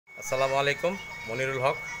আসসালামু আলাইকুম, মনিরুল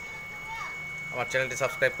হক। আমার চ্যানেলটি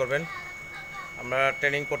সাবস্ক্রাইব করবেন। আমরা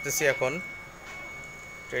ট্রেনিং করতেছি এখন।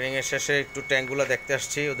 ট্রেনিংয়ের শেষে একটু ট্যাঙ্কগুলো দেখতে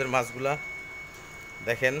আসছি, ওদের মাছগুলা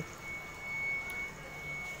দেখেন।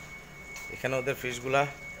 এখানে ওদের ফিশগুলা,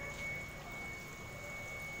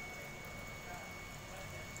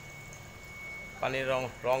 পানির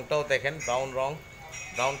রংটাও দেখেন,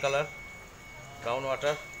 ব্রাউন কালার, ব্রাউন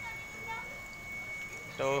ওয়াটার।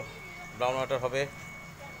 এটাও ব্রাউন ওয়াটার হবে।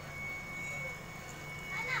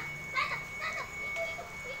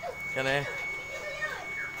 এখানে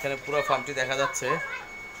এখানে পুরো ফার্মটি দেখা যাচ্ছে।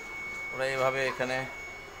 ওরা এইভাবে এখানে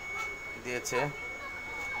দিয়েছে,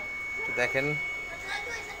 দেখেন।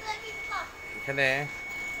 এখানে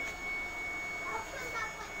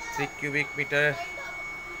 3 cubic meter,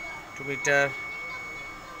 2 meter,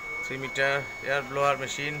 3 meter air blower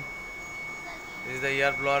machine. This is the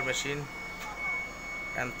air blower machine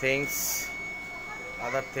and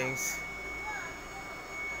other things.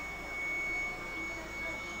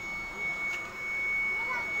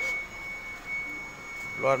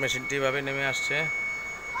 Blower মেশিনটি এভাবে নেমে আসছে,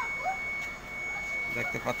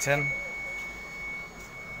 দেখতে পাচ্ছেন।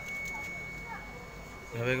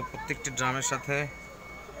 এভাবে প্রত্যেকটি ড্রামের সাথে,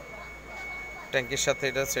 ট্যাঙ্কির সাথে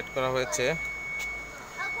এটা সেট করা হয়েছে।